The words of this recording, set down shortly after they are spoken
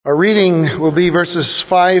Our reading will be verses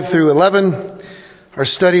 5 through 11. Our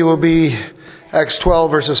study will be Acts 12,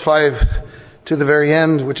 verses 5 to the very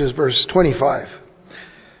end, which is verse 25.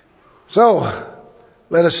 So,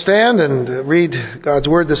 let us stand and read God's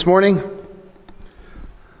Word this morning.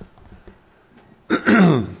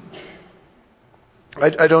 I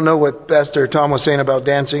don't know what Pastor Tom was saying about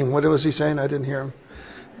dancing. What was he saying? I didn't hear him.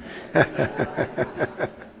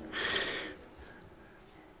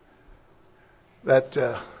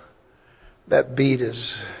 That beat is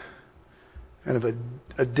kind of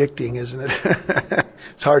addicting, isn't it?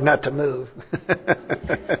 It's hard not to move.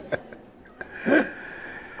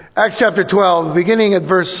 Acts chapter 12, beginning at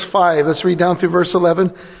verse 5. Let's read down through verse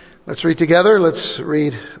 11. Let's read together. Let's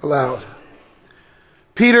read aloud.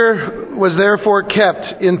 Peter was therefore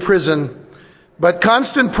kept in prison, but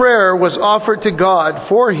constant prayer was offered to God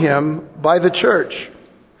for him by the church.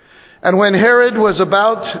 And when Herod was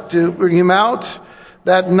about to bring him out,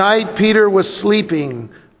 that night Peter was sleeping,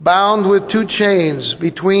 bound with two chains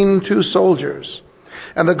between two soldiers.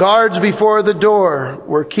 And the guards before the door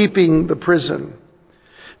were keeping the prison.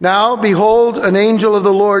 Now, behold, an angel of the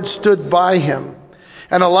Lord stood by him,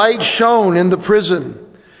 and a light shone in the prison.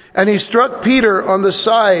 And he struck Peter on the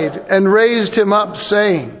side and raised him up,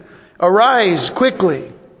 saying, "Arise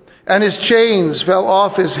quickly." And his chains fell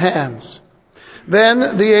off his hands.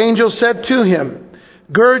 Then the angel said to him,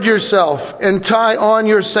 "Gird yourself and tie on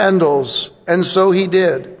your sandals." And so he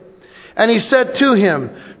did. And he said to him,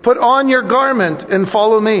 "Put on your garment and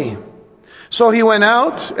follow me." So he went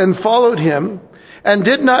out and followed him, and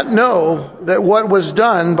did not know that what was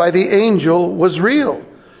done by the angel was real,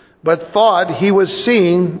 but thought he was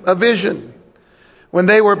seeing a vision. When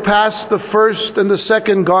they were past the first and the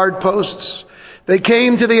second guard posts, they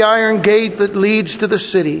came to the iron gate that leads to the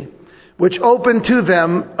city, which opened to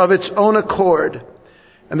them of its own accord.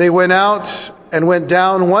 And they went out and went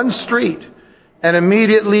down one street, and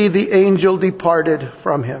immediately the angel departed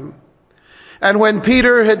from him. And when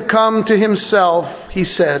Peter had come to himself, he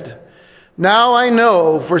said, "Now I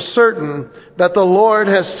know for certain that the Lord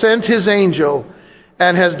has sent his angel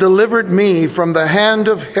and has delivered me from the hand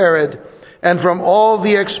of Herod and from all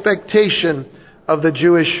the expectation of the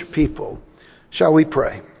Jewish people." Shall we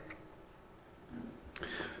pray?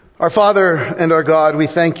 Our Father and our God, we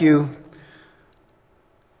thank you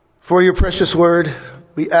for your precious word.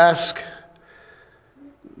 We ask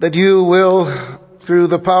that you will, through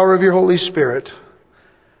the power of your Holy Spirit,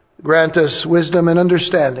 grant us wisdom and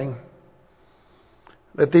understanding,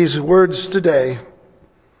 that these words today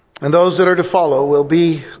and those that are to follow will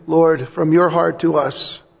be, Lord, from your heart to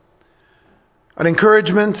us, an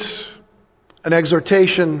encouragement, an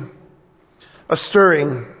exhortation, a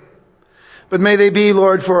stirring. But may they be,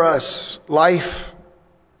 Lord, for us life.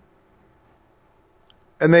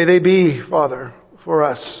 And may they be, Father, for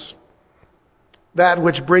us that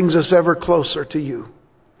which brings us ever closer to you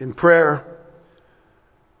in prayer,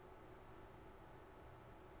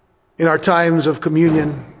 in our times of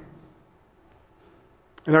communion,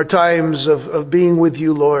 in our times of being with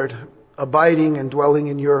you, Lord, abiding and dwelling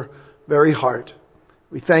in your very heart.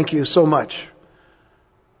 We thank you so much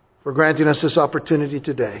for granting us this opportunity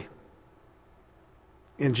today.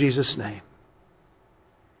 In Jesus' name,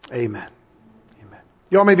 amen. Amen.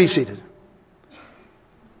 You all may be seated.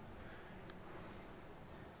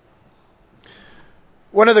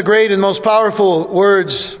 One of the great and most powerful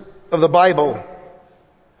words of the Bible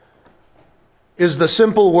is the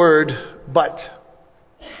simple word, but.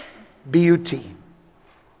 B-U-T.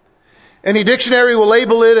 Any dictionary will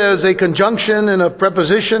label it as a conjunction and a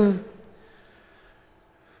preposition,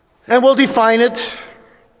 and will define it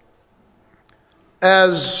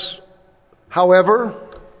as, however,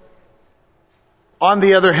 on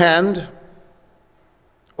the other hand,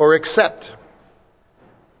 or except.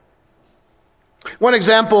 One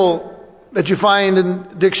example that you find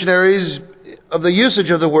in dictionaries of the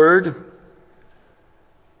usage of the word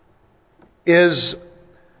is,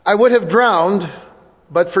 "I would have drowned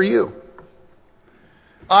but for you."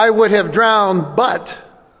 I would have drowned but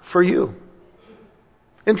for you.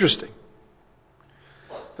 Interesting.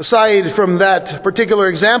 Aside from that particular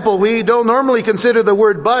example, we don't normally consider the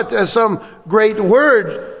word "but" as some great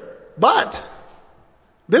word, but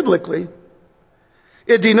biblically,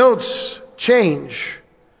 it denotes change,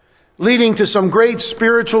 leading to some great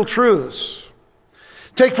spiritual truths.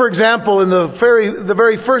 Take, for example, in the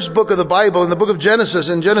very first book of the Bible, in the book of Genesis,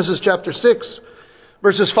 in Genesis chapter 6,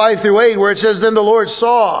 verses 5 through 8, where it says, "Then the Lord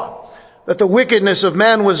saw that the wickedness of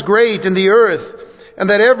man was great in the earth, and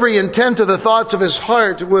that every intent of the thoughts of his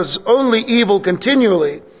heart was only evil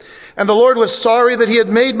continually. And the Lord was sorry that he had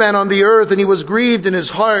made man on the earth, and he was grieved in his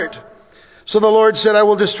heart. So the Lord said, I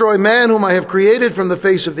will destroy man whom I have created from the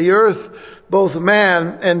face of the earth, both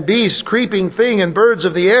man and beast, creeping thing, and birds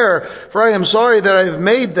of the air, for I am sorry that I have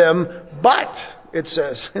made them. But, it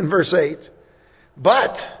says in verse 8,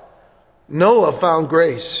 but Noah found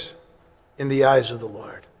grace in the eyes of the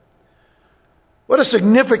Lord. What a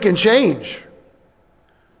significant change.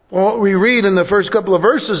 Well, we read in the first couple of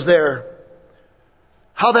verses there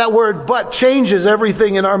how that word but changes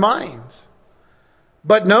everything in our minds.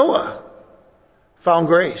 But Noah found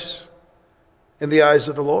grace in the eyes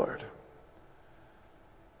of the Lord.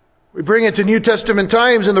 We bring it to New Testament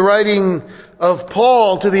times in the writing of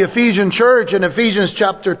Paul to the Ephesian church in Ephesians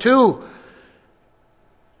chapter 2.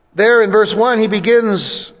 There in verse 1 he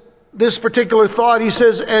begins this particular thought. He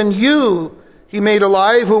says, and you he made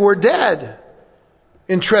alive who were dead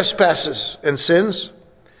in trespasses and sins,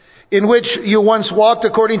 in which you once walked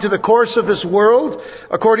according to the course of this world,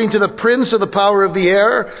 according to the prince of the power of the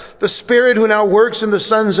air, the spirit who now works in the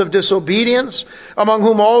sons of disobedience, among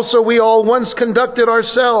whom also we all once conducted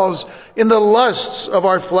ourselves in the lusts of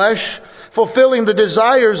our flesh, fulfilling the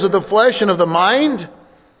desires of the flesh and of the mind,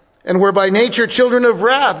 and were by nature children of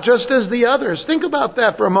wrath, just as the others. Think about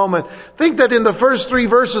that for a moment. Think that in the first 3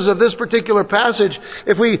 verses of this particular passage,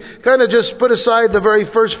 if we kind of just put aside the very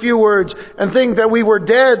first few words and think that we were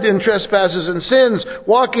dead in trespasses and sins,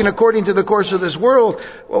 walking according to the course of this world,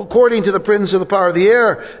 according to the prince of the power of the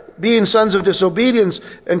air, being sons of disobedience,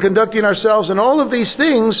 and conducting ourselves in all of these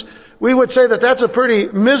things, we would say that that's a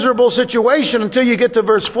pretty miserable situation until you get to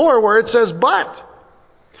verse 4 where it says, but.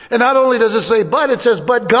 And not only does it say but, it says,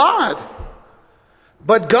 but God.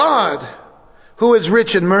 But God, who is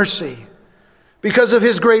rich in mercy, because of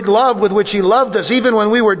His great love with which He loved us, even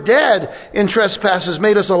when we were dead in trespasses,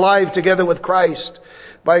 made us alive together with Christ.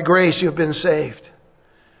 By grace you've been saved.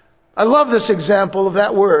 I love this example of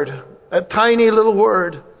that word, that tiny little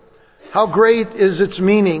word. How great is its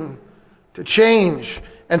meaning to change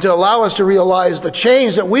and to allow us to realize the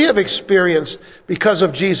change that we have experienced because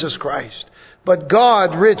of Jesus Christ. But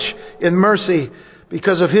God, rich in mercy,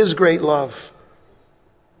 because of His great love,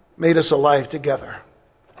 made us alive together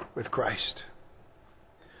with Christ.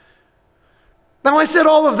 Now I said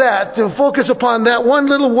all of that to focus upon that one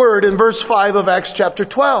little word in verse 5 of Acts chapter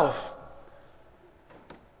 12.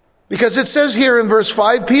 Because it says here in verse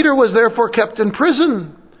 5, Peter was therefore kept in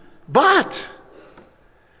prison, but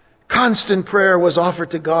constant prayer was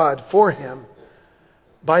offered to God for him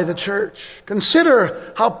by the church.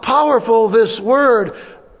 Consider how powerful this word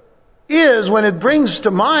is when it brings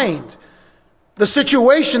to mind the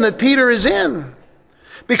situation that Peter is in.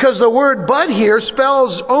 Because the word but here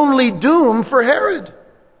spells only doom for Herod.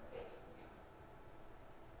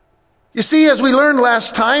 You see, as we learned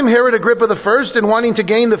last time, Herod Agrippa I, in wanting to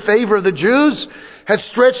gain the favor of the Jews, had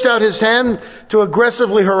stretched out his hand to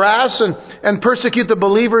aggressively harass and persecute the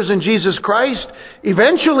believers in Jesus Christ,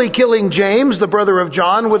 eventually killing James, the brother of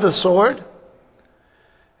John, with a sword.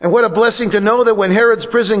 And what a blessing to know that when Herod's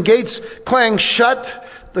prison gates clanged shut,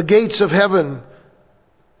 the gates of heaven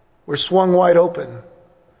were swung wide open.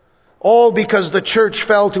 All because the church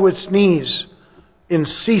fell to its knees in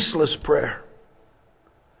ceaseless prayer.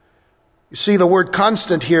 You see, the word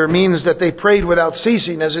constant here means that they prayed without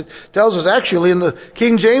ceasing, as it tells us actually in the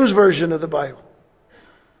King James Version of the Bible.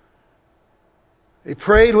 They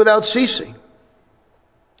prayed without ceasing.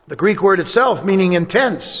 The Greek word itself meaning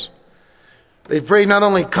intense. They prayed not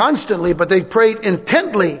only constantly, but they prayed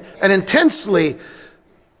intently and intensely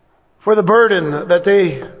for the burden that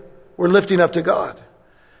they were lifting up to God.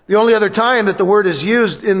 The only other time that the word is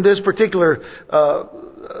used in this particular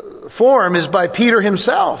form is by Peter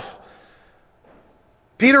himself.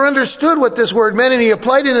 Peter understood what this word meant and he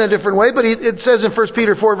applied it in a different way, but it says in 1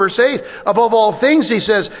 Peter 4 verse 8, above all things, he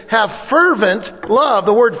says, have fervent love.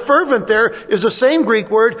 The word fervent there is the same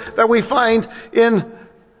Greek word that we find in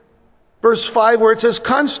verse 5 where it says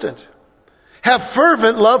constant. Have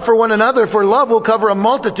fervent love for one another, for love will cover a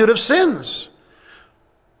multitude of sins.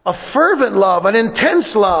 A fervent love, an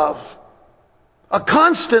intense love, a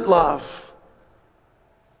constant love,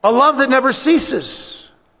 a love that never ceases.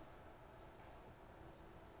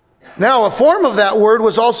 Now, a form of that word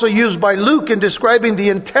was also used by Luke in describing the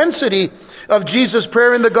intensity of Jesus'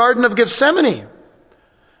 prayer in the Garden of Gethsemane.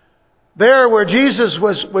 There where Jesus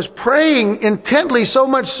was praying intently, so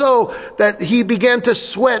much so that he began to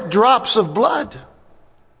sweat drops of blood.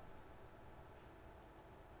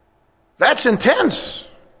 That's intense.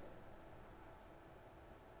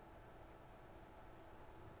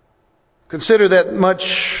 Consider that much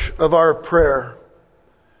of our prayer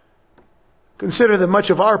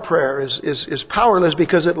is powerless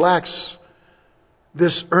because it lacks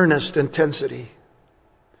this earnest intensity.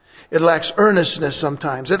 It lacks earnestness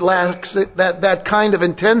sometimes. It lacks that kind of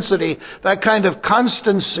intensity, that kind of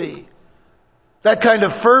constancy, that kind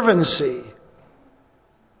of fervency,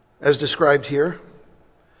 as described here.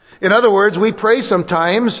 In other words, we pray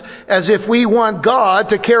sometimes as if we want God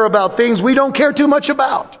to care about things we don't care too much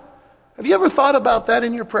about. Have you ever thought about that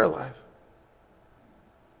in your prayer life?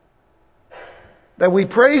 That we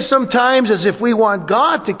pray sometimes as if we want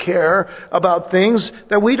God to care about things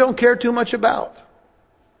that we don't care too much about.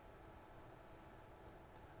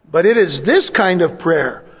 But it is this kind of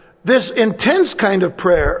prayer, this intense kind of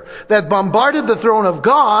prayer, that bombarded the throne of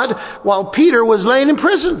God while Peter was laying in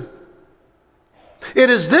prison. It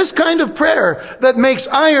is this kind of prayer that makes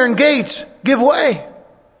iron gates give way.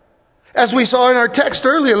 As we saw in our text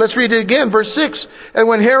earlier, let's read it again, verse 6. And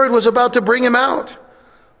when Herod was about to bring him out,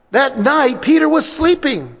 that night Peter was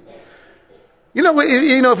sleeping. You know,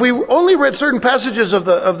 if we only read certain passages of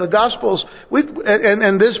the Gospels,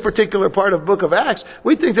 and this particular part of the book of Acts,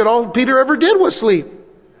 we'd think that all Peter ever did was sleep.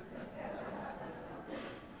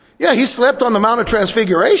 Yeah, he slept on the Mount of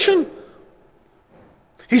Transfiguration.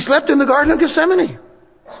 He slept in the Garden of Gethsemane.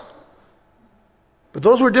 But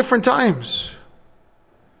those were different times.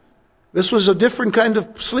 This was a different kind of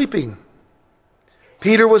sleeping.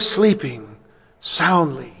 Peter was sleeping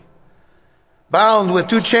soundly, bound with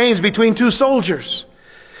 2 chains between 2 soldiers.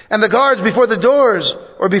 And the guards before the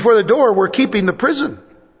door were keeping the prison.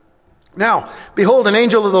 Now, behold, an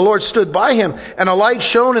angel of the Lord stood by him, and a light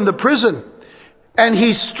shone in the prison. And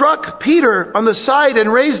he struck Peter on the side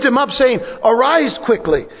and raised him up, saying, "Arise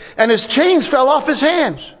quickly." And his chains fell off his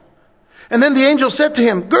hands. And then the angel said to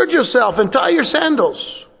him, "Gird yourself and tie your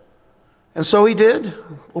sandals." And so he did,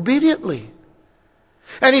 obediently.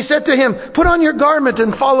 And he said to him, "Put on your garment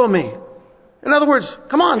and follow me." In other words,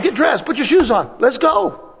 come on, get dressed, put your shoes on, let's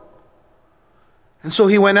go. And so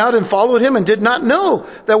he went out and followed him and did not know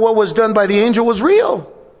that what was done by the angel was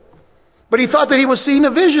real. But he thought that he was seeing a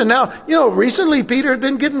vision. Now, recently Peter had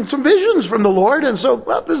been getting some visions from the Lord, and so,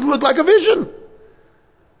 this looked like a vision.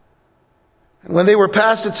 And when they were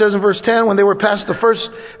past, it says in verse 10, when they were past the first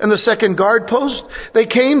and the second guard post, they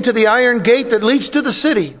came to the iron gate that leads to the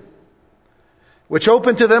city, which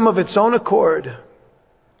opened to them of its own accord.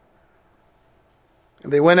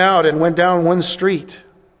 And they went out and went down one street,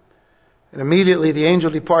 and immediately the angel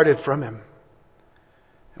departed from him.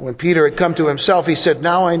 And when Peter had come to himself, he said,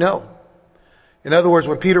 "Now I know." In other words,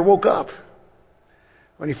 when Peter woke up,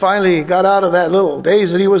 when he finally got out of that little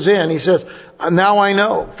daze that he was in, he says, "Now I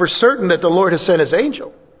know for certain that the Lord has sent his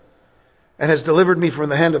angel and has delivered me from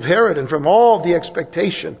the hand of Herod and from all the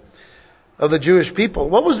expectation of the Jewish people."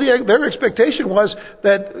 What was their expectation was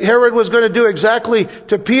that Herod was going to do exactly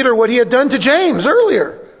to Peter what he had done to James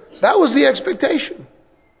earlier. That was the expectation.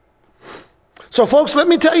 So folks, let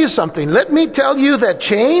me tell you something. Let me tell you that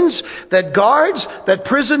chains, that guards, that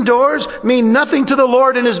prison doors mean nothing to the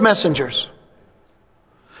Lord and his messengers.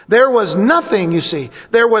 There was nothing, you see.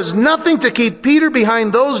 There was nothing to keep Peter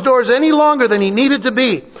behind those doors any longer than he needed to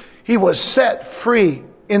be. He was set free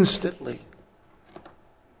instantly.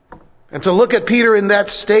 And to look at Peter in that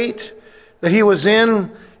state that he was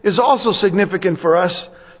in is also significant for us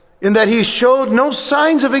in that he showed no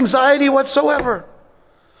signs of anxiety whatsoever.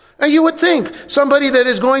 Now you would think somebody that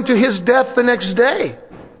is going to his death the next day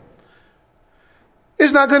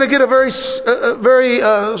is not going to get a very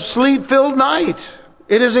sleep-filled night.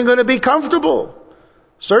 It isn't going to be comfortable.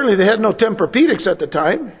 Certainly they had no Tempur-Pedics at the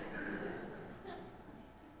time.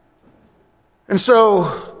 And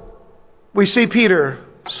so we see Peter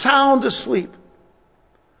sound asleep.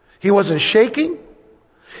 He wasn't shaking.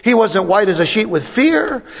 He wasn't white as a sheet with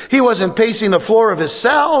fear. He wasn't pacing the floor of his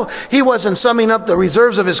cell. He wasn't summing up the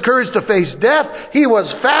reserves of his courage to face death. He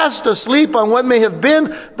was fast asleep on what may have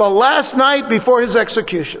been the last night before his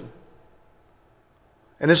execution.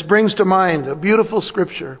 And this brings to mind a beautiful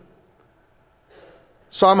scripture.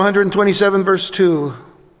 Psalm 127 verse 2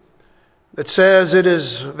 that says, "It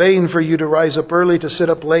is vain for you to rise up early, to sit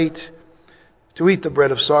up late, to eat the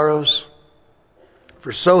bread of sorrows.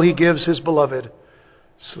 For so he gives his beloved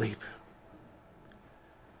sleep."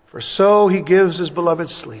 For so he gives his beloved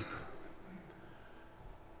sleep.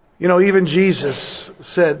 Even Jesus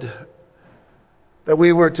said that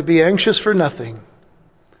we were to be anxious for nothing.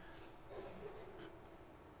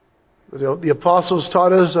 The apostles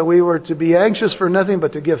taught us that we were to be anxious for nothing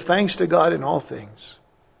but to give thanks to God in all things.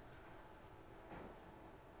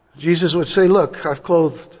 Jesus would say, "Look, I've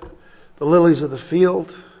clothed the lilies of the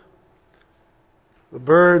field. The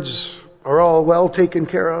birds are all well taken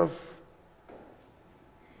care of.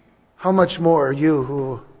 How much more are you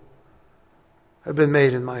who have been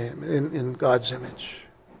made in God's image?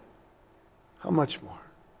 How much more?"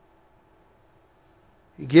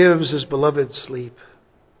 He gives His beloved sleep.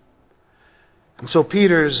 And so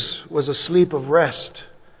Peter's was a sleep of rest.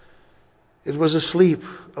 It was a sleep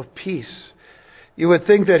of peace. You would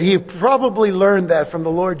think that he probably learned that from the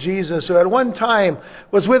Lord Jesus, who at one time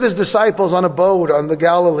was with His disciples on a boat on the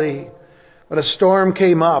Galilee when a storm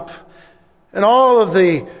came up. And all of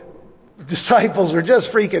the disciples were just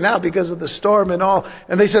freaking out because of the storm and all.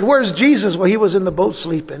 And they said, "Where's Jesus?" Well, He was in the boat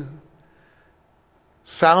sleeping.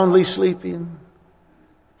 Soundly sleeping.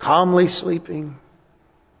 Calmly sleeping.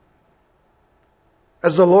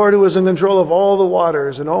 As the Lord, who is in control of all the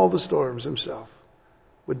waters and all the storms Himself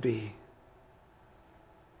would be.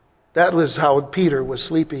 That was how Peter was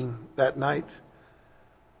sleeping that night.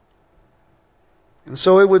 And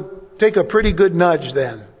so it would take a pretty good nudge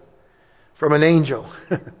then from an angel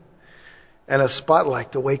and a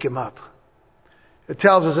spotlight to wake him up. It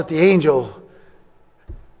tells us that the angel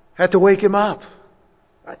had to wake him up.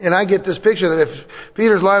 And I get this picture that if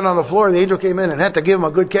Peter's lying on the floor, the angel came in and had to give him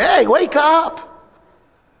a good kick. "Hey, wake up!"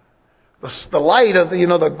 The light of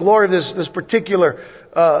the glory of this particular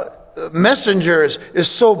messenger is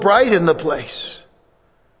so bright in the place.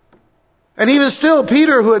 And even still,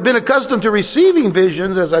 Peter, who had been accustomed to receiving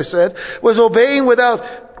visions, as I said, was obeying without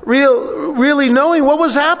really knowing what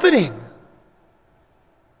was happening.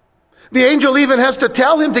 The angel even has to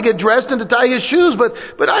tell him to get dressed and to tie his shoes,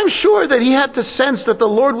 but I'm sure that he had to sense that the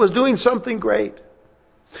Lord was doing something great.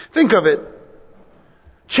 Think of it.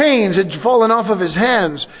 Chains had fallen off of his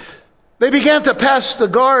hands. They began to pass the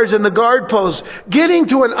guards and the guard posts, getting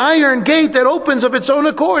to an iron gate that opens of its own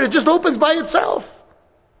accord. It just opens by itself.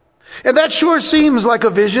 And that sure seems like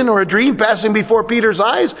a vision or a dream passing before Peter's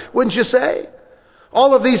eyes, wouldn't you say?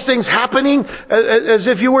 All of these things happening as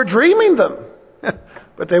if you were dreaming them.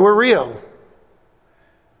 But they were real.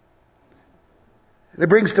 It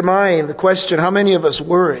brings to mind the question, how many of us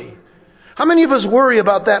worry? How many of us worry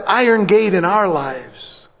about that iron gate in our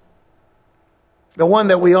lives? The one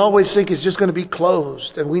that we always think is just going to be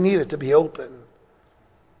closed, and we need it to be open.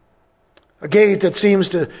 A gate that seems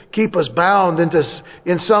to keep us bound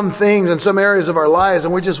in some things, in some areas of our lives,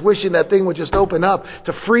 and we're just wishing that thing would just open up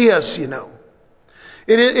to free us,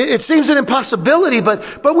 It seems an impossibility,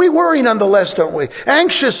 but we worry nonetheless, don't we?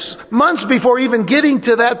 Anxious months before even getting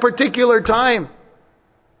to that particular time.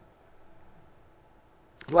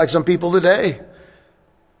 Like some people today,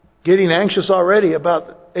 getting anxious already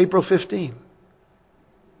about April 15.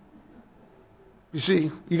 You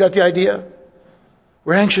see, you got the idea?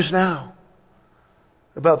 We're anxious now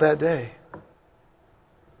about that day.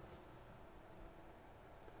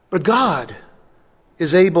 But God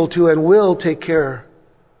is able to and will take care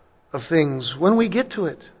of things when we get to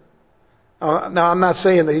it. Now, I'm not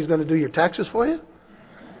saying that He's going to do your taxes for you.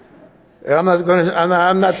 I'm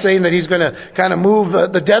not saying that He's going to kind of move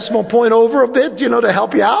the decimal point over a bit, to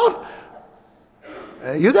help you out.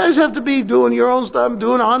 You guys have to be doing your own stuff,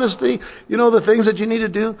 doing honesty, the things that you need to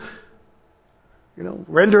do.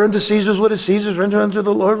 Render unto Caesar's what is Caesar's, render unto the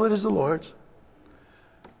Lord what is the Lord's.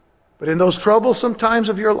 But in those troublesome times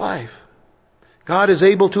of your life, God is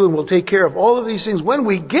able to and will take care of all of these things when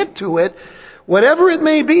we get to it, whatever it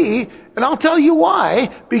may be. And I'll tell you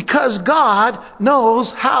why. Because God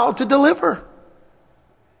knows how to deliver.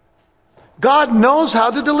 God knows how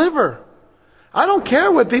to deliver. I don't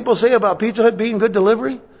care what people say about Pizza Hut being good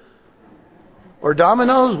delivery. Or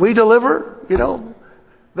Domino's, we deliver,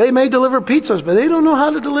 They may deliver pizzas, but they don't know how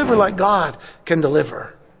to deliver like God can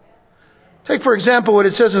deliver. Take, for example, what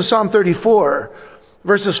it says in Psalm 34,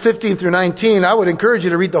 verses 15 through 19. I would encourage you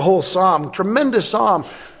to read the whole psalm. Tremendous psalm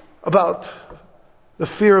about the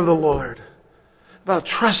fear of the Lord, about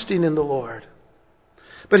trusting in the Lord.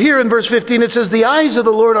 But here in verse 15 it says, "The eyes of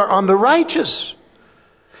the Lord are on the righteous,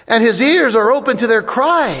 and His ears are open to their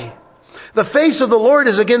cry. The face of the Lord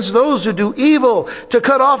is against those who do evil, to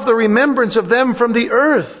cut off the remembrance of them from the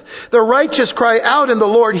earth. The righteous cry out, and the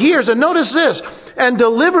Lord hears." And notice this, "and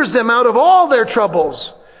delivers them out of all their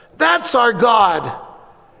troubles." That's our God.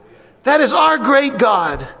 That is our great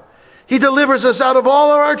God. He delivers us out of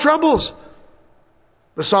all of our troubles.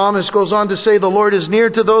 The psalmist goes on to say, "The Lord is near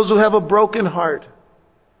to those who have a broken heart,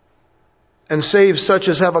 and saves such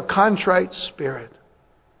as have a contrite spirit.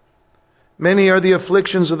 Many are the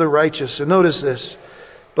afflictions of the righteous." And notice this,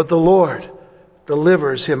 "but the Lord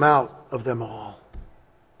delivers him out of them all."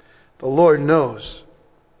 The Lord knows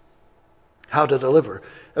how to deliver.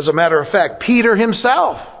 As a matter of fact, Peter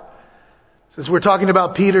himself, since we're talking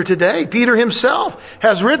about Peter today, Peter himself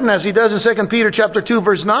has written, as he does in 2 Peter chapter 2,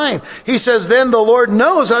 verse 9. He says, "Then the Lord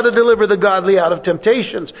knows how to deliver the godly out of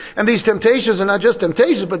temptations." And these temptations are not just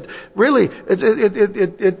temptations, but really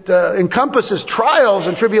it encompasses trials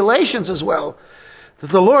and tribulations as well.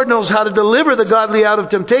 That the Lord knows how to deliver the godly out of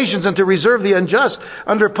temptations and to reserve the unjust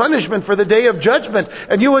under punishment for the day of judgment.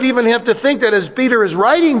 And you would even have to think that as Peter is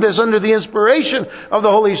writing this under the inspiration of the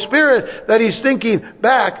Holy Spirit, that he's thinking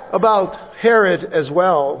back about Herod as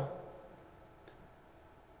well.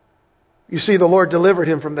 You see, the Lord delivered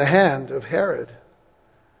him from the hand of Herod.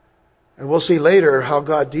 And we'll see later how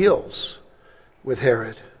God deals with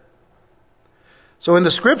Herod. So in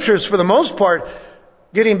the Scriptures, for the most part,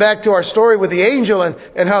 getting back to our story with the angel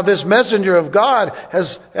and how this messenger of God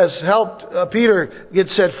has helped Peter get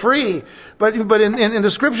set free. But in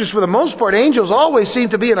the Scriptures, for the most part, angels always seem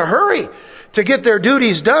to be in a hurry to get their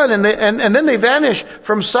duties done. And then they vanish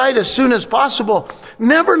from sight as soon as possible,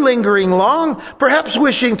 never lingering long, perhaps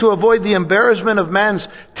wishing to avoid the embarrassment of man's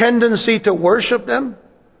tendency to worship them.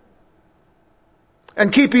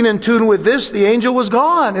 And keeping in tune with this, the angel was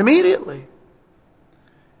gone immediately.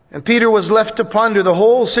 And Peter was left to ponder the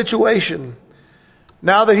whole situation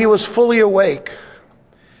now that he was fully awake.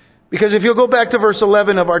 Because if you'll go back to verse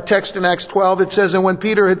 11 of our text in Acts 12, it says, "And when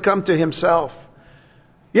Peter had come to himself."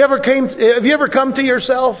 Have you ever come to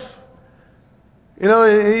yourself? You know,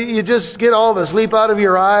 you just get all the sleep out of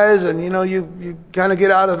your eyes, and you kind of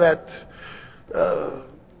get out of that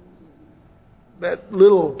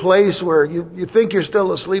little place where you think you're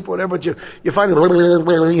still asleep, whatever, but you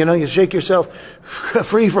finally, you shake yourself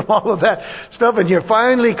free from all of that stuff, and you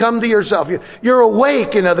finally come to yourself. You're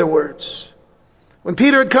awake, in other words. When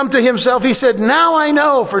Peter had come to himself, he said, "Now I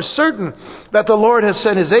know for certain that the Lord has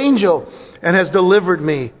sent his angel and has delivered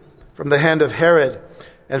me from the hand of Herod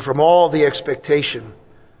and from all the expectation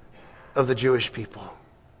of the Jewish people."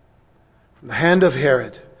 From the hand of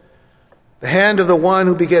Herod. The hand of the one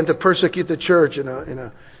who began to persecute the church in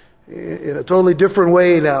a totally different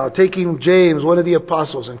way now, taking James, one of the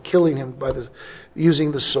apostles, and killing him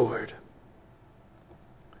using the sword.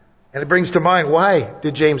 And it brings to mind, why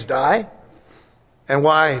did James die? And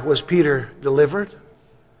why was Peter delivered?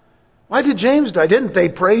 Why did James die? Didn't they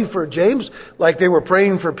pray for James like they were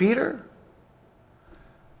praying for Peter?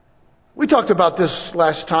 We talked about this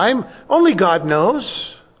last time. Only God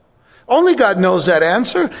knows. Only God knows that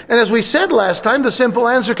answer. And as we said last time, the simple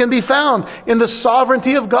answer can be found in the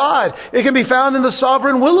sovereignty of God. It can be found in the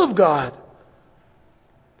sovereign will of God.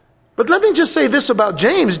 But let me just say this about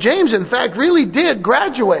James. James, in fact, really did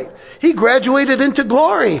graduate. He graduated into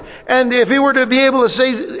glory. And if he were to be able to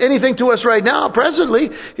say anything to us right now, presently,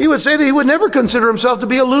 he would say that he would never consider himself to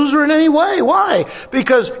be a loser in any way. Why?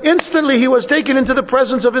 Because instantly he was taken into the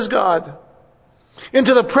presence of his God,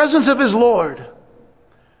 into the presence of his Lord.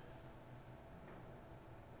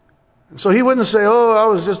 And so he wouldn't say, "Oh, I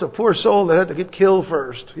was just a poor soul that had to get killed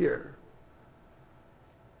first here."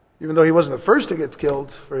 Even though he wasn't the first to get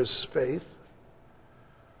killed for his faith.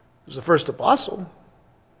 He was the first apostle.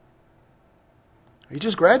 He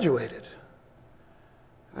just graduated.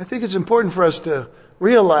 I think it's important for us to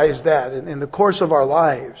realize that in the course of our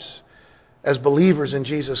lives as believers in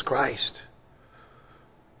Jesus Christ.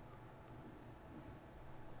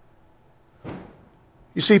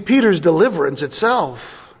 You see, Peter's deliverance itself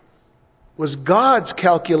was God's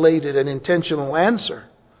calculated and intentional answer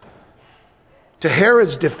to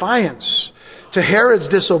Herod's defiance, to Herod's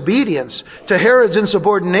disobedience, to Herod's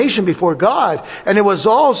insubordination before God. And it was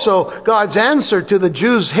also God's answer to the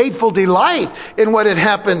Jews' hateful delight in what had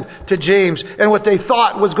happened to James and what they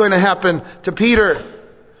thought was going to happen to Peter.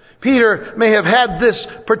 Peter may have had this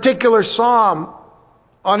particular psalm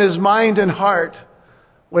on his mind and heart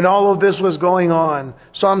when all of this was going on.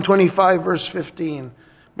 Psalm 25, verse 15.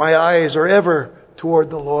 "My eyes are ever toward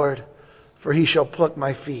the Lord, for he shall pluck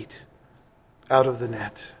my feet out of the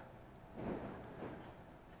net."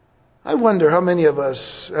 I wonder how many of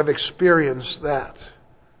us have experienced that.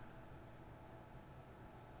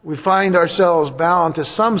 We find ourselves bound to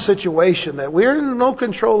some situation that we're in no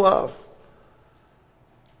control of.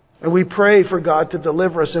 And we pray for God to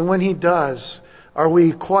deliver us. And when He does, are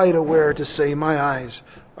we quite aware to say, "My eyes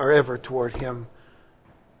are ever toward Him,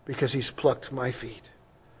 because He's plucked my feet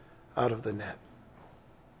out of the net"?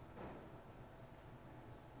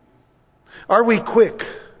 Are we quick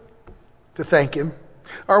to thank Him?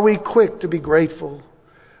 Are we quick to be grateful?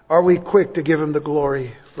 Are we quick to give Him the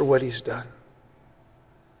glory for what He's done?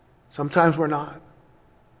 Sometimes we're not.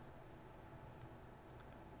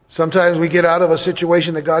 Sometimes we get out of a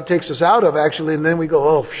situation that God takes us out of, actually, and then we go,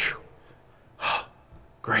 "Oh, phew, oh,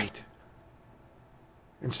 great."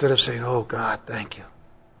 Instead of saying, "Oh, God, thank you.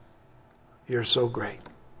 You're so great.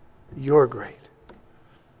 You're great.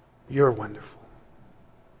 You're wonderful."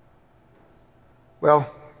 Well,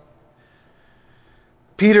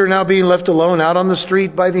 Peter, now being left alone out on the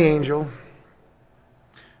street by the angel,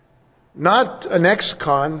 Not an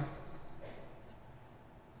ex-con,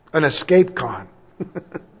 an escape con.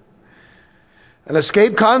 An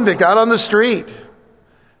escape convict out on the street.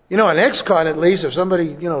 You know, an ex-con at least, if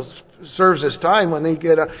somebody, serves his time when they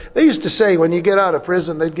get out. They used to say when you get out of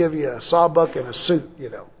prison, they'd give you a sawbuck and a suit,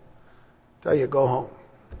 Tell you go home.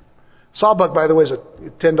 Sawbuck, by the way, is a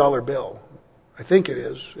 $10 bill. I think it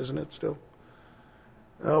is, isn't it still?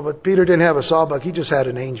 Oh, but Peter didn't have a sawbuck. He just had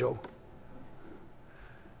an angel.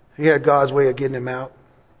 He had God's way of getting him out.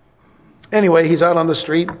 Anyway, he's out on the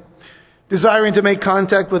street, desiring to make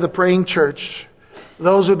contact with a praying church,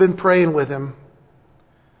 those who've been praying with him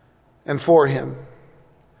and for him.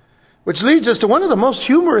 Which leads us to one of the most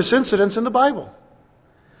humorous incidents in the Bible.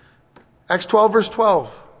 Acts 12, verse 12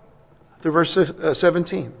 through verse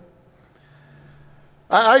 17.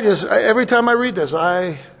 Every time I read this,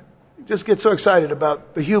 I just get so excited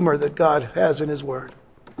about the humor that God has in His Word.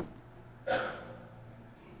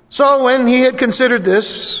 So when he had considered this,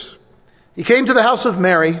 he came to the house of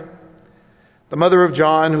Mary, the mother of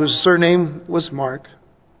John, whose surname was Mark,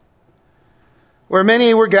 where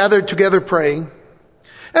many were gathered together praying.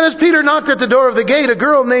 And as Peter knocked at the door of the gate, a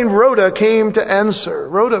girl named Rhoda came to answer.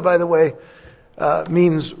 Rhoda, by the way,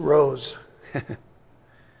 means rose.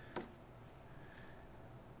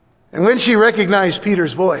 And when she recognized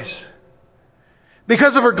Peter's voice,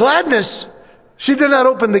 because of her gladness, she did not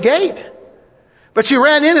open the gate. But she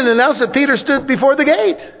ran in and announced that Peter stood before the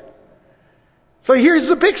gate. So here's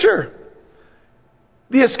the picture.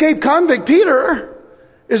 The escaped convict Peter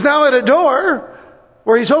is now at a door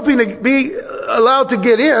where he's hoping to be allowed to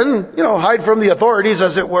get in, hide from the authorities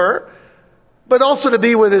as it were, but also to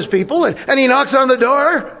be with his people. And he knocks on the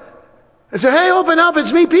door and says, "Hey, open up,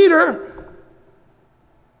 it's me, Peter."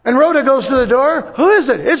 And Rhoda goes to the door. "Who is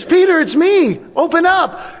it?" "It's Peter, it's me. Open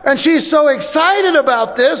up." And she's so excited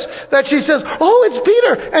about this that she says, "Oh, it's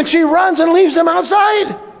Peter." And she runs and leaves him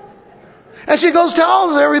outside. And she goes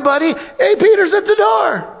tells everybody, "Hey, Peter's at the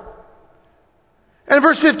door." And in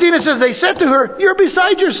verse 15 it says, they said to her, "You're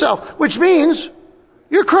beside yourself," which means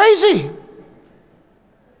you're crazy.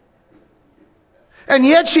 And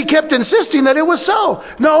yet she kept insisting that it was so.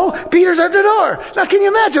 "No, Peter's at the door." Now can you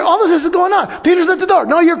imagine? All of this is going on. "Peter's at the door."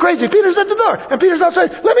 "No, you're crazy. Peter's at the door." And Peter's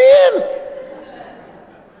outside. "Let me in."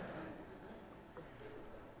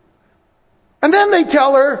 And then they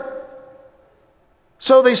tell her,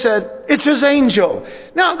 so they said, "It's his angel."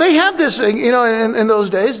 Now they had this thing, in those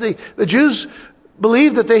days, the Jews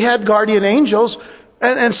believed that they had guardian angels.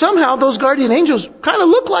 And somehow those guardian angels kind of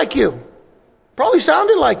looked like you. Probably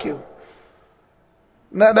sounded like you.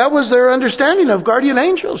 That was their understanding of guardian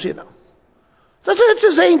angels, That's it's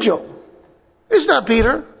his angel. It's not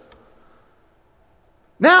Peter.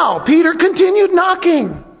 Now, Peter continued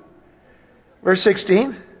knocking. Verse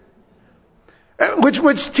 16.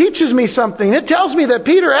 Which teaches me something. It tells me that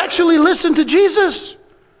Peter actually listened to Jesus.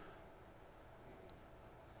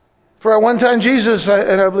 For at one time Jesus,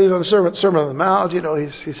 and I believe on the Sermon on the Mount,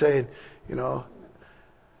 he's saying,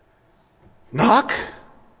 knock,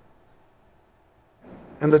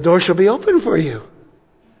 and the door shall be open for you.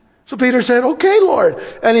 So Peter said, "Okay, Lord."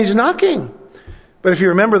 And he's knocking. But if you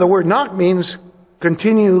remember, the word knock means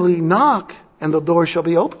continually knock, and the door shall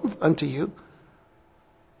be open unto you.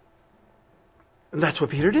 And that's what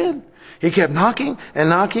Peter did. He kept knocking and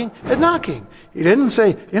knocking and knocking. He didn't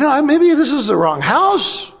say, maybe this is the wrong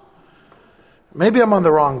house. Maybe I'm on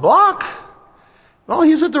the wrong block. No,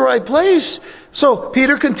 he's at the right place. So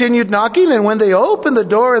Peter continued knocking, and when they opened the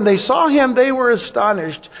door and they saw him, they were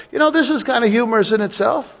astonished. This is kind of humorous in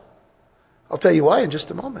itself. I'll tell you why in just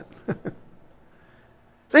a moment.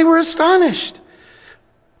 They were astonished.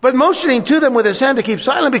 But motioning to them with his hand to keep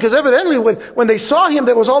silent, because evidently when they saw him,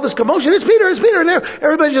 there was all this commotion. "It's Peter, it's Peter." And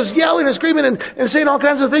everybody's just yelling and screaming and saying all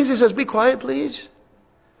kinds of things. He says, "Be quiet, please."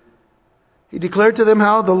 He declared to them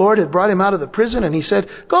how the Lord had brought him out of the prison, and he said,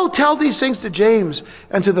 "Go tell these things to James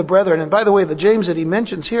and to the brethren." And by the way, the James that he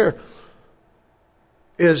mentions here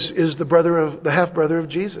is the half-brother of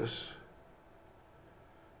Jesus.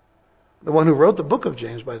 The one who wrote the book of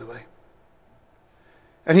James, by the way.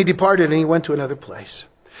 And he departed and he went to another place.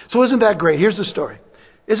 So isn't that great? Here's the story.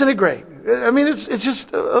 Isn't it great? I mean, it's just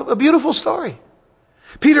a beautiful story.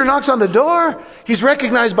 Peter knocks on the door. He's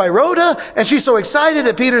recognized by Rhoda, and she's so excited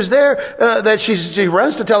that Peter's there that she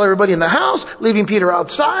runs to tell everybody in the house, leaving Peter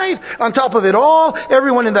outside. On top of it all,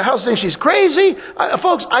 everyone in the house thinks she's crazy.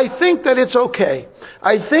 Folks, I think that it's okay.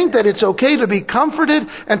 I think that it's okay to be comforted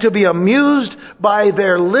and to be amused by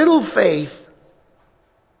their little faith.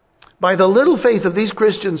 By the little faith of these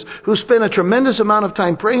Christians who spend a tremendous amount of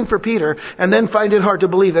time praying for Peter and then find it hard to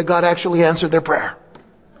believe that God actually answered their prayer.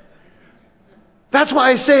 That's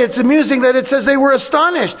why I say it's amusing that it says they were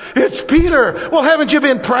astonished. It's Peter. Well, haven't you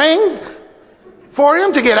been praying for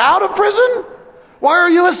him to get out of prison? Why are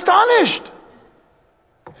you astonished?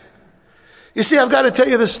 You see, I've got to tell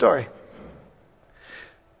you this story.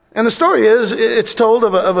 And the story is, it's told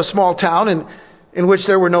of a small town in which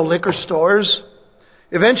there were no liquor stores.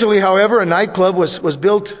 Eventually, however, a nightclub was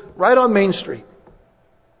built right on Main Street.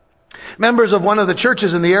 Members of one of the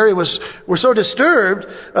churches in the area were so disturbed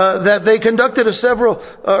that they conducted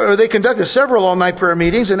several all-night prayer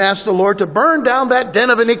meetings and asked the Lord to burn down that den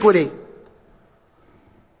of iniquity.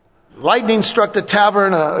 Lightning struck the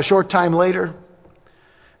tavern a short time later,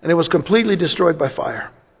 and it was completely destroyed by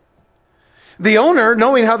fire. The owner,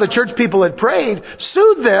 knowing how the church people had prayed,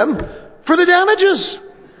 sued them for the damages.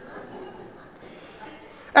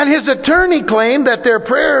 And his attorney claimed that their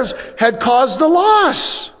prayers had caused the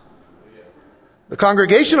loss. The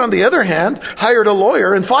congregation, on the other hand, hired a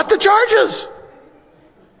lawyer and fought the charges.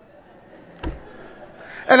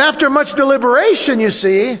 And after much deliberation, you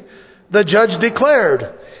see, the judge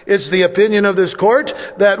declared, it's the opinion of this court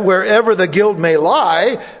that wherever the guilt may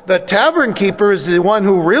lie, the tavern keeper is the one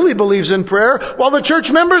who really believes in prayer, while the church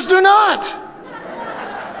members do not.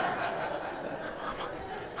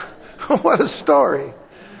 What a story.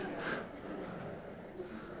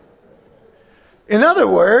 In other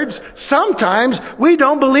words, sometimes we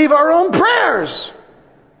don't believe our own prayers.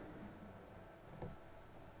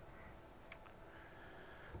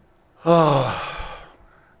 Oh,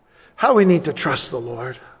 how we need to trust the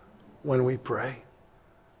Lord when we pray.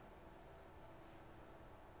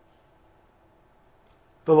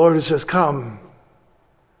 The Lord who says, come,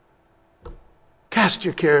 cast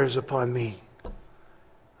your cares upon me.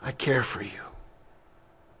 I care for you.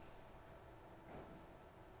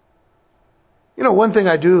 You know, one thing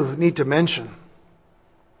I do need to mention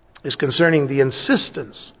is concerning the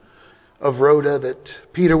insistence of Rhoda that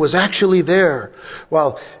Peter was actually there,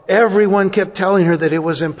 while everyone kept telling her that it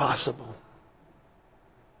was impossible.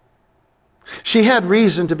 She had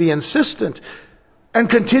reason to be insistent and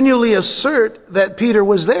continually assert that Peter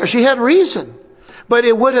was there. She had reason. But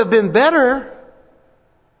it would have been better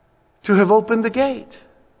to have opened the gate.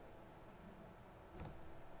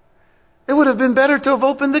 It would have been better to have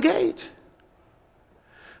opened the gate.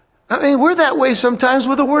 I mean, we're that way sometimes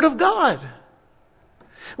with the Word of God.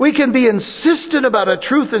 We can be insistent about a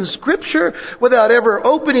truth in Scripture without ever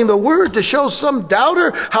opening the Word to show some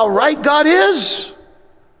doubter how right God is.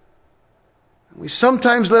 We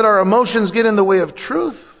sometimes let our emotions get in the way of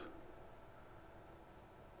truth.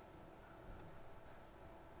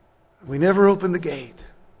 We never open the gate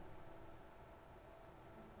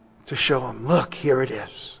to show them, look, here it is.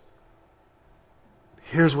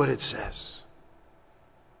 Here's what it says.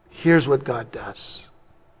 Here's what God does.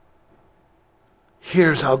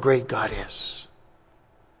 Here's how great God is.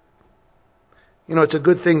 You know, it's a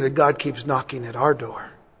good thing that God keeps knocking at our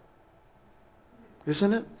door.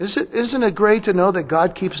 Isn't it? Isn't it great to know that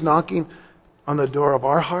God keeps knocking on the door of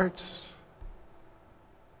our hearts?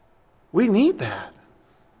 We need that.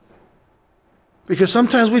 Because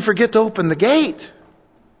sometimes we forget to open the gate.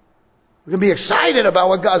 We can be excited about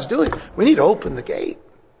what God's doing. We need to open the gate.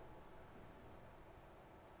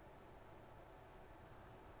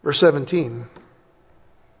 Verse 17.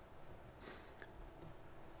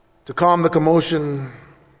 To calm the commotion,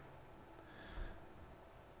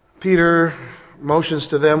 Peter motions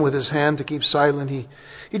to them with his hand to keep silent.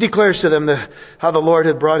 He declares to them how the Lord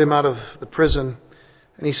had brought him out of the prison.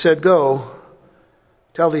 And he said, go,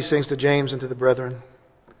 tell these things to James and to the brethren.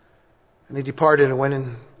 And he departed and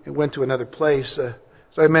went to another place.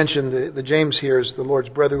 As I mentioned, the James here is the Lord's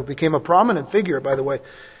brother, who became a prominent figure, by the way,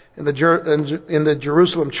 in the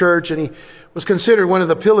Jerusalem church, and he was considered one of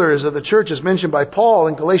the pillars of the church, as mentioned by Paul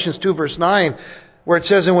in Galatians 2 verse 9, where it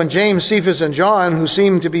says, and when James, Cephas, and John, who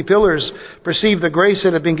seemed to be pillars, perceived the grace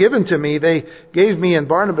that had been given to me, they gave me and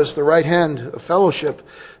Barnabas the right hand of fellowship,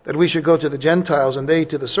 that we should go to the Gentiles and they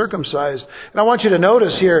to the circumcised. And I want you to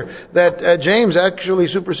notice here that James actually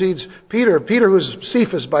supersedes Peter. Peter, who's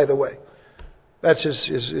Cephas, by the way. That's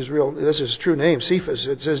his true name, Cephas.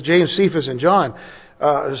 It says James, Cephas, and John.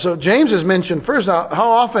 So James is mentioned first. Now, how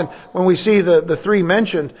often when we see the three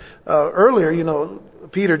mentioned earlier, you know,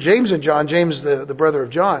 Peter, James, and John, James the brother of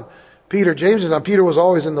John, Peter, James, and John. Peter was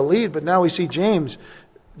always in the lead, but now we see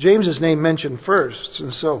James's name mentioned first.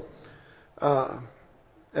 And so,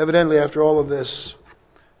 evidently after all of this,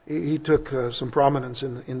 he took some prominence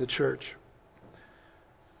in the church.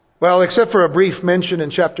 Well, except for a brief mention in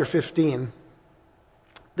chapter 15,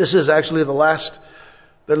 this is actually the last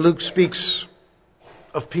that Luke speaks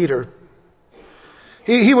of Peter.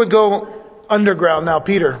 He would go underground. Now,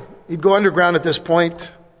 Peter, He'd go underground at this point.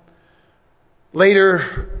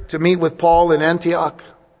 Later, to meet with Paul in Antioch.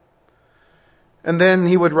 And then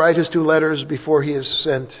he would write his 2 letters before he is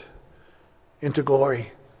sent into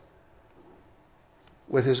glory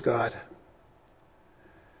with his God.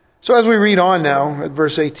 So as we read on now at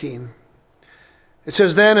verse 18, it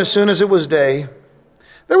says, "Then as soon as it was day,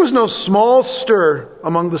 there was no small stir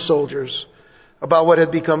among the soldiers about what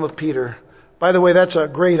had become of Peter." By the way, that's a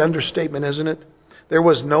great understatement, isn't it? There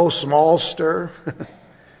was no small stir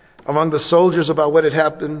among the soldiers about what had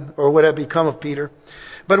happened or what had become of Peter.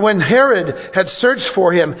 "But when Herod had searched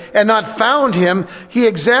for him and not found him, he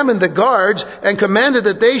examined the guards and commanded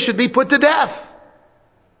that they should be put to death.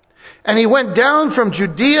 And he went down from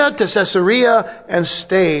Judea to Caesarea and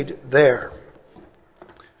stayed there."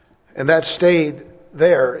 And that "stayed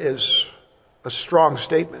there" is a strong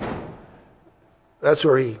statement. That's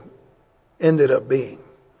where he ended up being.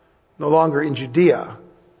 No longer in Judea,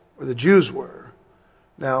 where the Jews were.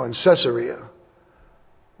 Now in Caesarea,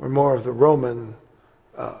 where more of the Roman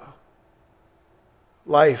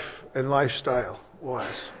life and lifestyle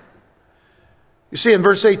was. You see, in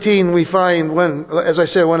verse 18, we find, as I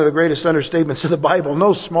said, one of the greatest understatements of the Bible.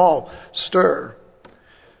 No small stir.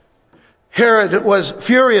 Herod was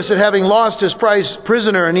furious at having lost his prized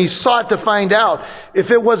prisoner, and he sought to find out if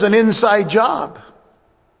it was an inside job.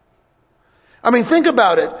 I mean, think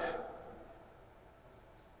about it.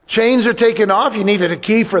 Chains are taken off. You needed a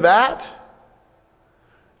key for that.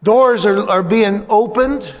 Doors are being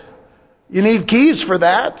opened. You need keys for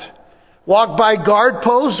that. Walk by guard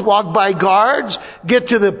posts, walk by guards, get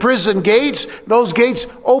to the prison gates. Those gates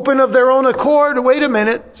open of their own accord. Wait a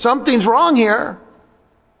minute, something's wrong here.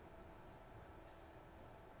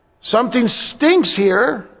 Something stinks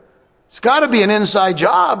here. It's got to be an inside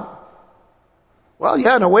job. Well,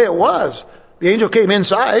 yeah, in a way it was. The angel came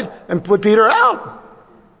inside and put Peter out.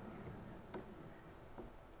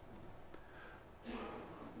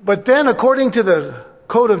 But then, according to the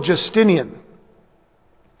Code of Justinian,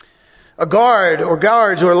 a guard or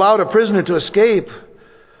guards who allowed a prisoner to escape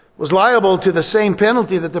was liable to the same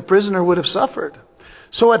penalty that the prisoner would have suffered.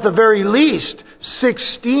 So at the very least,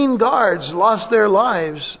 16 guards lost their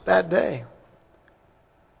lives that day.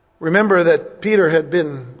 Remember that Peter had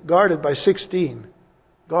been guarded by 16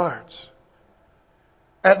 guards.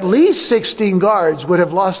 At least 16 guards would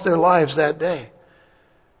have lost their lives that day.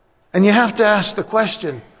 And you have to ask the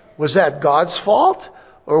question, was that God's fault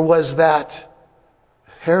or was that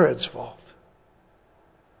Herod's fault?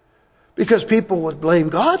 Because people would blame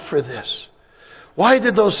God for this. Why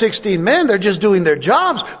did those 16 men, they're just doing their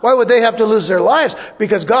jobs, why would they have to lose their lives?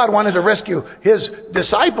 Because God wanted to rescue His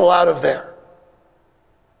disciple out of there.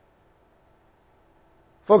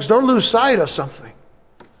 Folks, don't lose sight of something.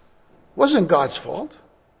 It wasn't God's fault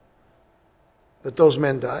that those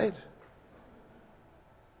men died.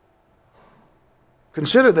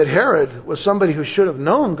 Consider that Herod was somebody who should have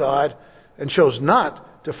known God and chose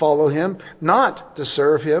not to follow Him, not to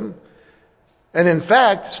serve Him, and in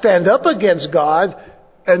fact stand up against God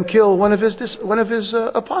and kill one of his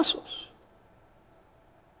apostles.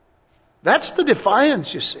 That's the defiance,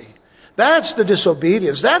 you see. That's the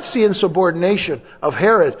disobedience. That's the insubordination of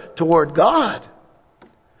Herod toward God.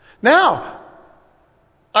 Now,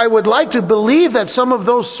 I would like to believe that some of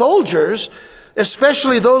those soldiers,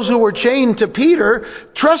 especially those who were chained to Peter,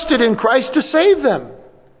 trusted in Christ to save them.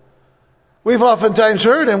 We've oftentimes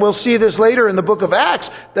heard, and we'll see this later in the book of Acts,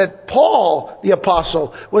 that Paul, the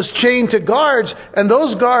apostle, was chained to guards, and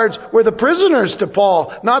those guards were the prisoners to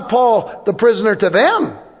Paul, not Paul the prisoner to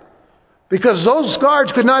them. Because those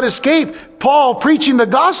guards could not escape Paul preaching the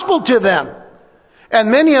gospel to them. And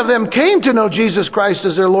many of them came to know Jesus Christ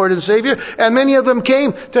as their Lord and Savior, and many of them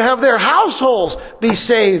came to have their households be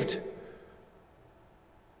saved.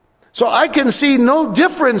 So I can see no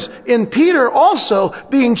difference in Peter also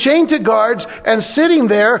being chained to guards and sitting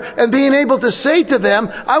there and being able to say to them,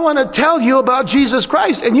 I want to tell you about Jesus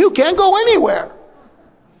Christ, and you can't go anywhere.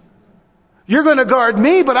 You're going to guard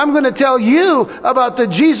me, but I'm going to tell you about the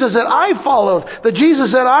Jesus that I followed, the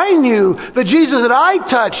Jesus that I knew, the Jesus that I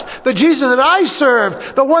touched, the Jesus that I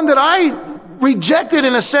served, the one that I rejected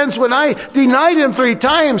in a sense when I denied Him 3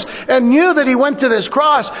 times and knew that He went to this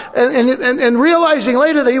cross and realizing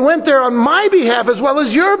later that He went there on my behalf as well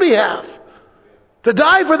as your behalf to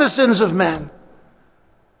die for the sins of men.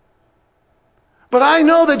 But I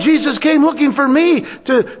know that Jesus came looking for me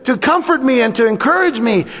to comfort me and to encourage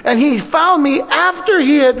me. And He found me after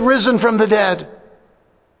He had risen from the dead.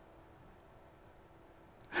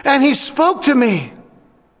 And He spoke to me.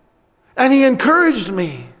 And He encouraged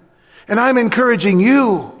me. And I'm encouraging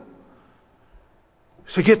you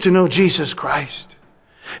to get to know Jesus Christ.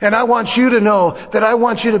 And I want you to know that I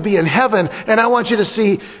want you to be in heaven, and I want you to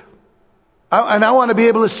see, and I want to be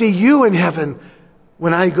able to see you in heaven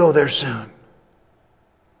when I go there soon.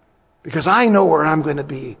 Because I know where I'm going to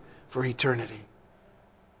be for eternity.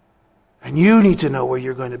 And you need to know where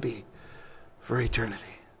you're going to be for eternity.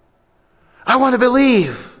 I want to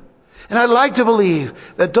believe, and I'd like to believe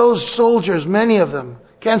that those soldiers, many of them,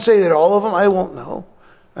 can't say that all of them, I won't know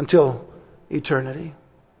until eternity,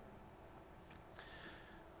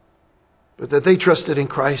 but that they trusted in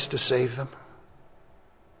Christ to save them.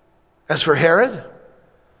 As for Herod,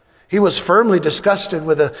 he was firmly disgusted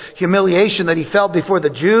with the humiliation that he felt before the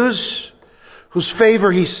Jews, whose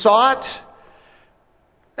favor he sought.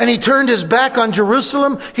 And he turned his back on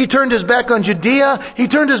Jerusalem. He turned his back on Judea. He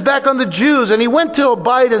turned his back on the Jews. And he went to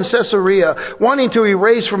abide in Caesarea, wanting to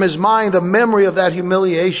erase from his mind the memory of that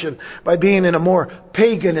humiliation by being in a more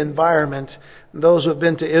pagan environment. And those who have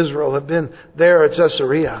been to Israel have been there at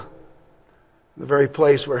Caesarea, the very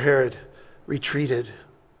place where Herod retreated.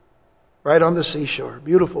 Right on the seashore.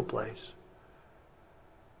 Beautiful place.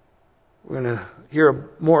 We're going to hear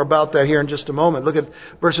more about that here in just a moment. Look at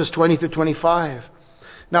verses 20 through 25.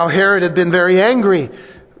 Now Herod had been very angry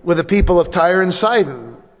with the people of Tyre and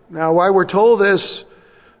Sidon. Now why we're told this,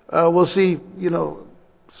 we'll see,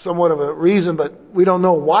 somewhat of a reason, but we don't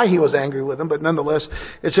know why he was angry with them. But nonetheless,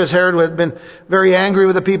 it says Herod had been very angry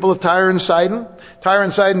with the people of Tyre and Sidon. Tyre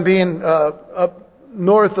and Sidon being up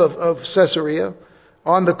north of Caesarea,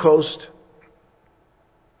 on the coast.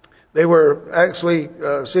 They were actually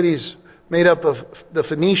cities made up of the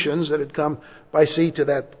Phoenicians that had come by sea to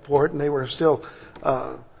that port, and they were still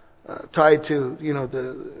tied to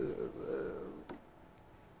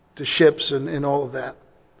to ships and all of that.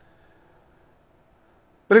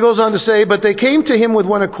 But it goes on to say, but they came to him with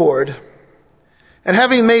one accord, and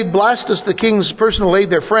having made Blastus the king's personal aide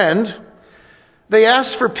their friend, they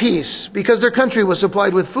asked for peace, because their country was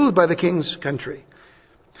supplied with food by the king's country.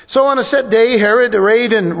 So on a set day, Herod,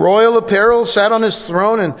 arrayed in royal apparel, sat on his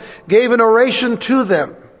throne and gave an oration to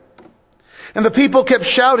them. And the people kept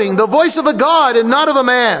shouting, "The voice of a God and not of a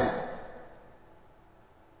man."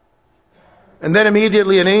 And then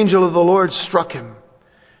immediately an angel of the Lord struck him,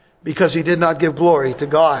 because he did not give glory to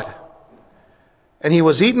God. And he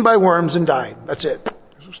was eaten by worms and died. That's it.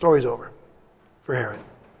 The story's over for Herod.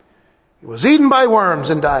 He was eaten by worms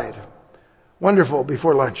and died. Wonderful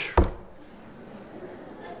before lunch.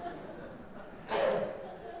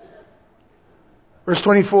 Verse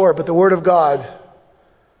 24, but the word of God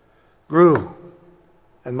grew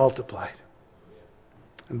and multiplied.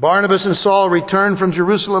 And Barnabas and Saul returned from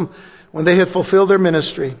Jerusalem when they had fulfilled their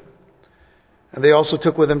ministry. And they also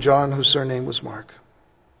took with them John, whose surname was Mark.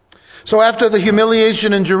 So after the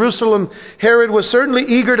humiliation in Jerusalem, Herod was certainly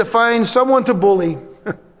eager to find someone to bully.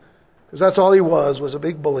 Because that's all he was a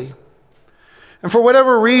big bully. And for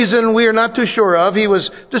whatever reason we are not too sure of, he was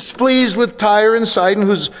displeased with Tyre and Sidon,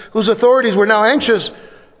 whose authorities were now anxious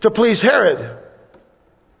to please Herod.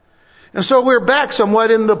 And so we're back somewhat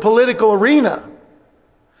in the political arena.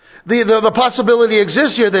 The possibility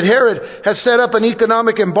exists here that Herod has set up an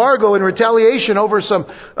economic embargo in retaliation over some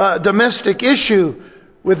domestic issue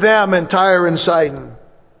with them and Tyre and Sidon.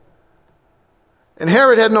 And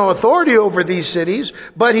Herod had no authority over these cities,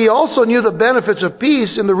 but he also knew the benefits of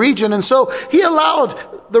peace in the region, and so he allowed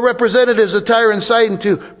the representatives of Tyre and Sidon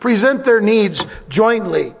to present their needs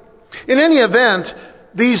jointly. In any event,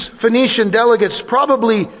 these Phoenician delegates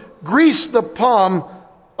probably greased the palm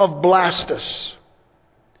of Blastus,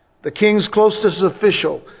 the king's closest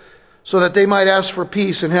official, so that they might ask for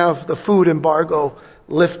peace and have the food embargo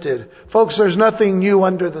lifted. Folks, there's nothing new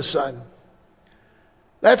under the sun.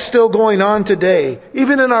 That's still going on today,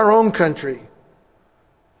 even in our own country.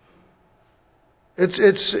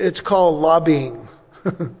 It's called lobbying,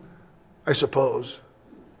 I suppose.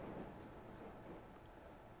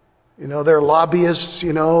 There are lobbyists,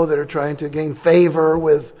 that are trying to gain favor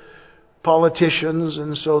with politicians,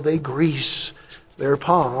 and so they grease their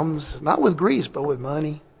palms, not with grease, but with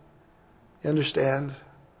money. You understand?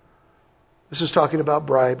 This is talking about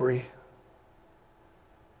bribery.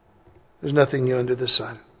 There's nothing new under the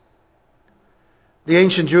sun. The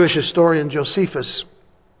ancient Jewish historian Josephus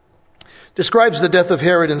describes the death of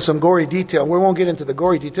Herod in some gory detail. We won't get into the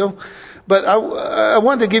gory detail, but I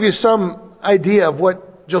wanted to give you some idea of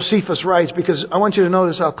what Josephus writes, because I want you to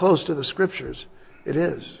notice how close to the Scriptures it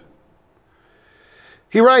is.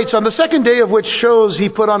 He writes, on the second day of which shows he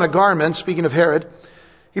put on a garment, speaking of Herod,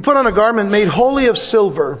 he put on a garment made wholly of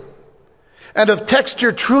silver, and of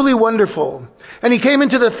texture truly wonderful. And he came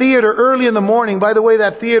into the theater early in the morning. By the way,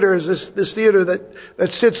 that theater is this theater that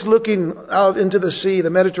sits looking out into the sea, the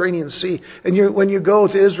Mediterranean Sea. And when you go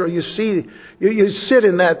to Israel, you sit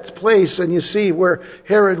in that place and you see where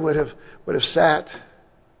Herod would have sat.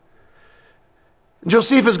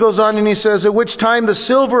 Josephus goes on and he says, at which time the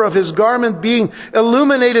silver of his garment being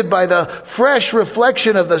illuminated by the fresh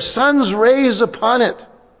reflection of the sun's rays upon it.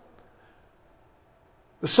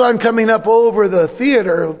 The sun coming up over the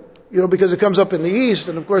theater, because it comes up in the east,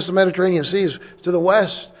 and of course the Mediterranean Sea is to the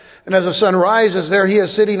west. And as the sun rises, there he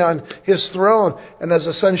is sitting on his throne, and as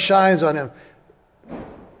the sun shines on him,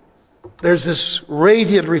 there's this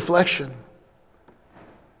radiant reflection.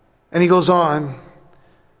 And he goes on,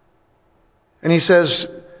 and he says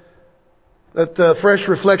that the fresh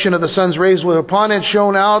reflection of the sun's rays was upon it,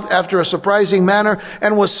 shone out after a surprising manner,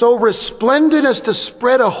 and was so resplendent as to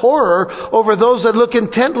spread a horror over those that look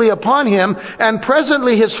intently upon him. And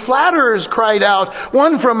presently his flatterers cried out,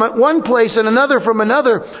 one from one place and another from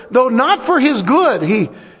another, though not for his good, he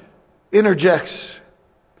interjects,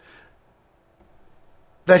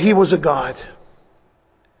 that he was a god.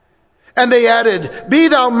 And they added, be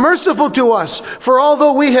thou merciful to us, for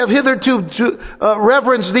although we have hitherto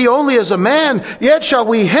reverenced thee only as a man, yet shall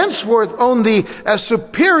we henceforth own thee as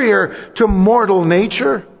superior to mortal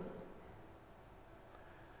nature.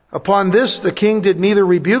 Upon this the king did neither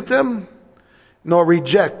rebuke them, nor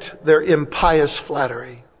reject their impious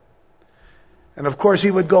flattery. And of course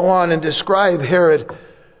he would go on and describe Herod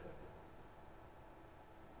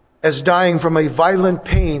as dying from a violent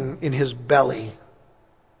pain in his belly.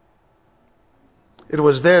 It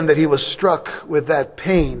was then that he was struck with that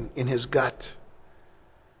pain in his gut.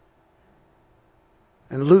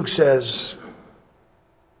 And Luke says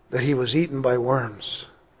that he was eaten by worms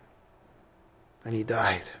and he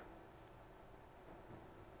died.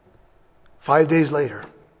 5 days later,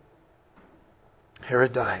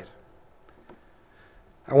 Herod died.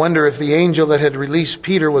 I wonder if the angel that had released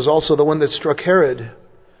Peter was also the one that struck Herod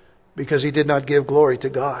because he did not give glory to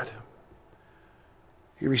God.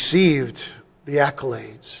 He received the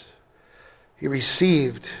accolades. He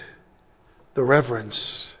received the reverence,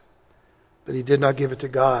 but he did not give it to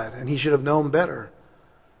God. And he should have known better.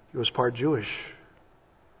 He was part Jewish.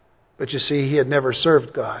 But you see, he had never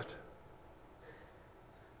served God.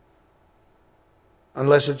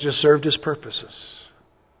 Unless it just served his purposes.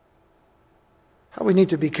 How we need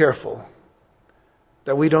to be careful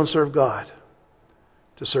that we don't serve God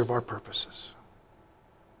to serve our purposes.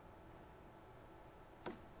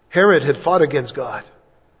 Herod had fought against God,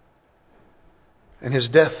 and his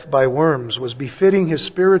death by worms was befitting his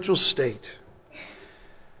spiritual state.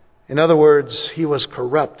 In other words, he was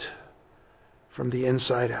corrupt from the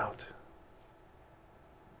inside out.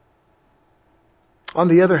 On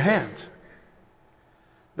the other hand,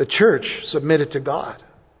 the church submitted to God.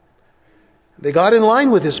 They got in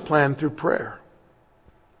line with his plan through prayer.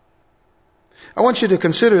 I want you to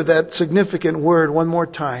consider that significant word one more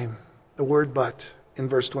time, the word but. In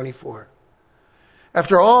verse 24.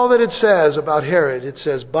 After all that it says about Herod, it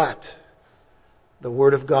says, but the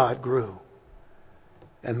word of God grew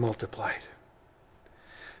and multiplied.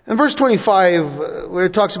 In verse 25, where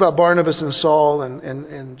it talks about Barnabas and Saul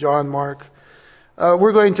and John Mark,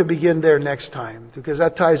 we're going to begin there next time because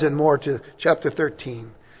that ties in more to chapter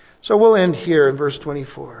 13. So we'll end here in verse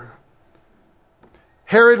 24.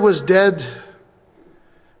 Herod was dead,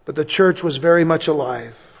 but the church was very much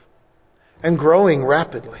alive and growing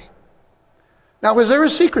rapidly. Now, was there a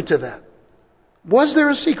secret to that? Was there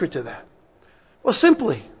a secret to that? Well,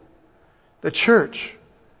 simply, the church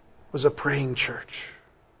was a praying church.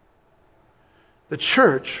 The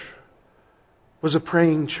church was a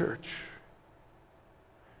praying church.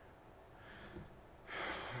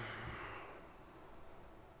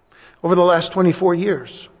 Over the last 24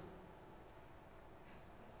 years,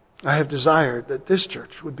 I have desired that this church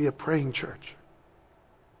would be a praying church.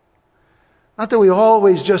 Not that we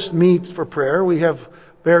always just meet for prayer. We have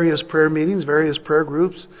various prayer meetings, various prayer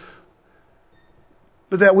groups.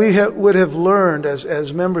 But that we would have learned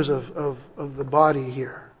as members of the body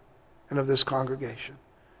here and of this congregation,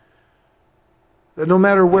 that no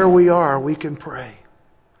matter where we are, we can pray.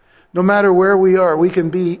 No matter where we are, we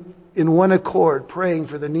can be in one accord, praying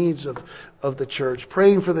for the needs of the church,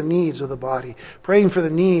 praying for the needs of the body, praying for the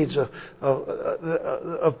needs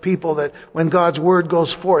of people, that when God's word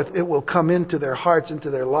goes forth, it will come into their hearts, into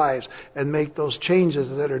their lives, and make those changes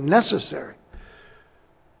that are necessary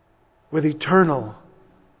with eternal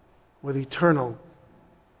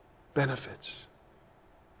benefits.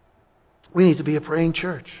 We need to be a praying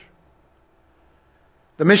church.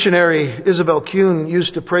 The missionary Isabel Kuhn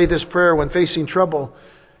used to pray this prayer when facing trouble.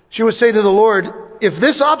 She would say to the Lord, "If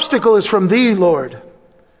this obstacle is from Thee, Lord,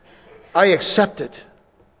 I accept it.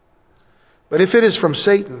 But if it is from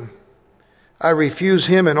Satan, I refuse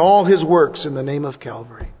him and all his works in the name of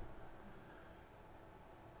Calvary."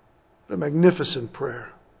 What a magnificent prayer.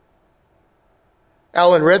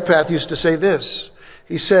 Alan Redpath used to say this.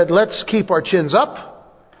 He said, "Let's keep our chins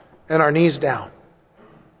up and our knees down.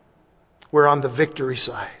 We're on the victory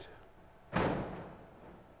side."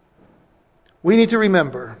 We need to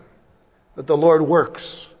remember that the Lord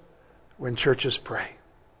works when churches pray.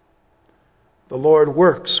 The Lord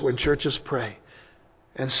works when churches pray.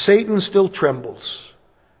 And Satan still trembles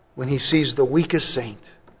when he sees the weakest saint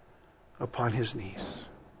upon his knees.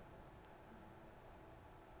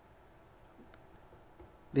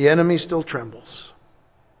 The enemy still trembles.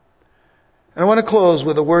 And I want to close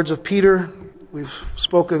with the words of Peter. We've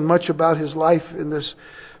spoken much about his life in this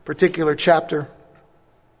particular chapter.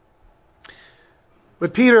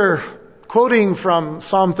 But Peter, quoting from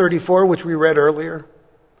Psalm 34, which we read earlier,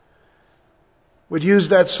 would use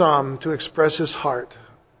that psalm to express his heart.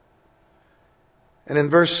 And in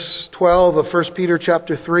verse 12 of 1 Peter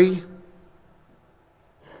chapter 3,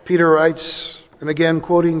 Peter writes, and again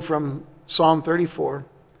quoting from Psalm 34,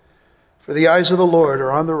 "For the eyes of the Lord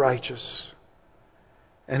are on the righteous,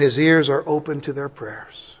 and His ears are open to their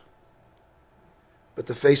prayers. But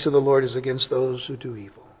the face of the Lord is against those who do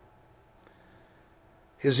evil."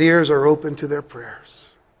 His ears are open to their prayers.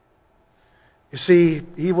 You see,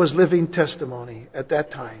 he was living testimony at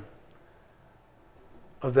that time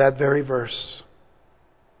of that very verse,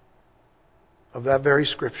 of that very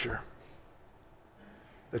scripture.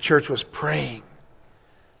 The church was praying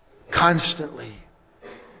constantly,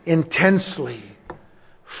 intensely,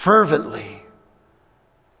 fervently.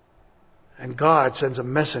 And God sends a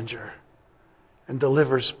messenger and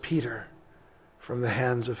delivers Peter from the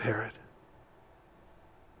hands of Herod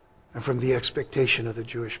and from the expectation of the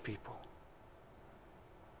Jewish people.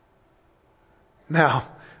 Now,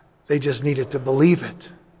 they just needed to believe it.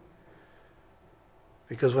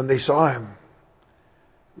 Because when they saw him,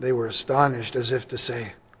 they were astonished, as if to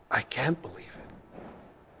say, "I can't believe it."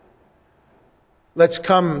 Let's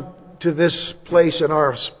come to this place in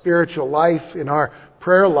our spiritual life, in our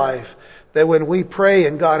prayer life, that when we pray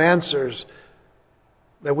and God answers,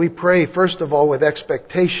 that we pray first of all with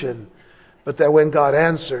expectation, but that when God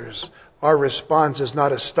answers, our response is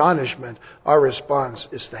not astonishment, our response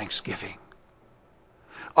is thanksgiving.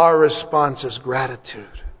 Our response is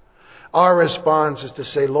gratitude. Our response is to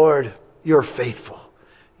say, "Lord, You're faithful.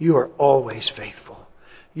 You are always faithful.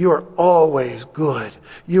 You are always good.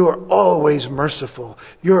 You are always merciful.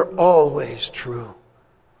 You're always true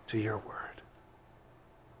to Your word."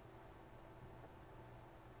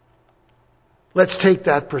 Let's take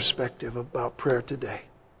that perspective about prayer today.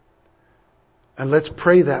 And let's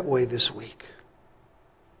pray that way this week.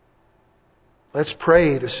 Let's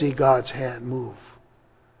pray to see God's hand move,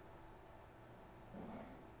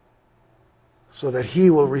 so that He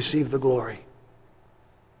will receive the glory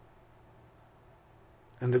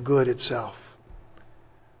and the good itself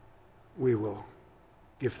we will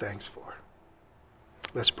give thanks for.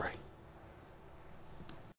 Let's pray.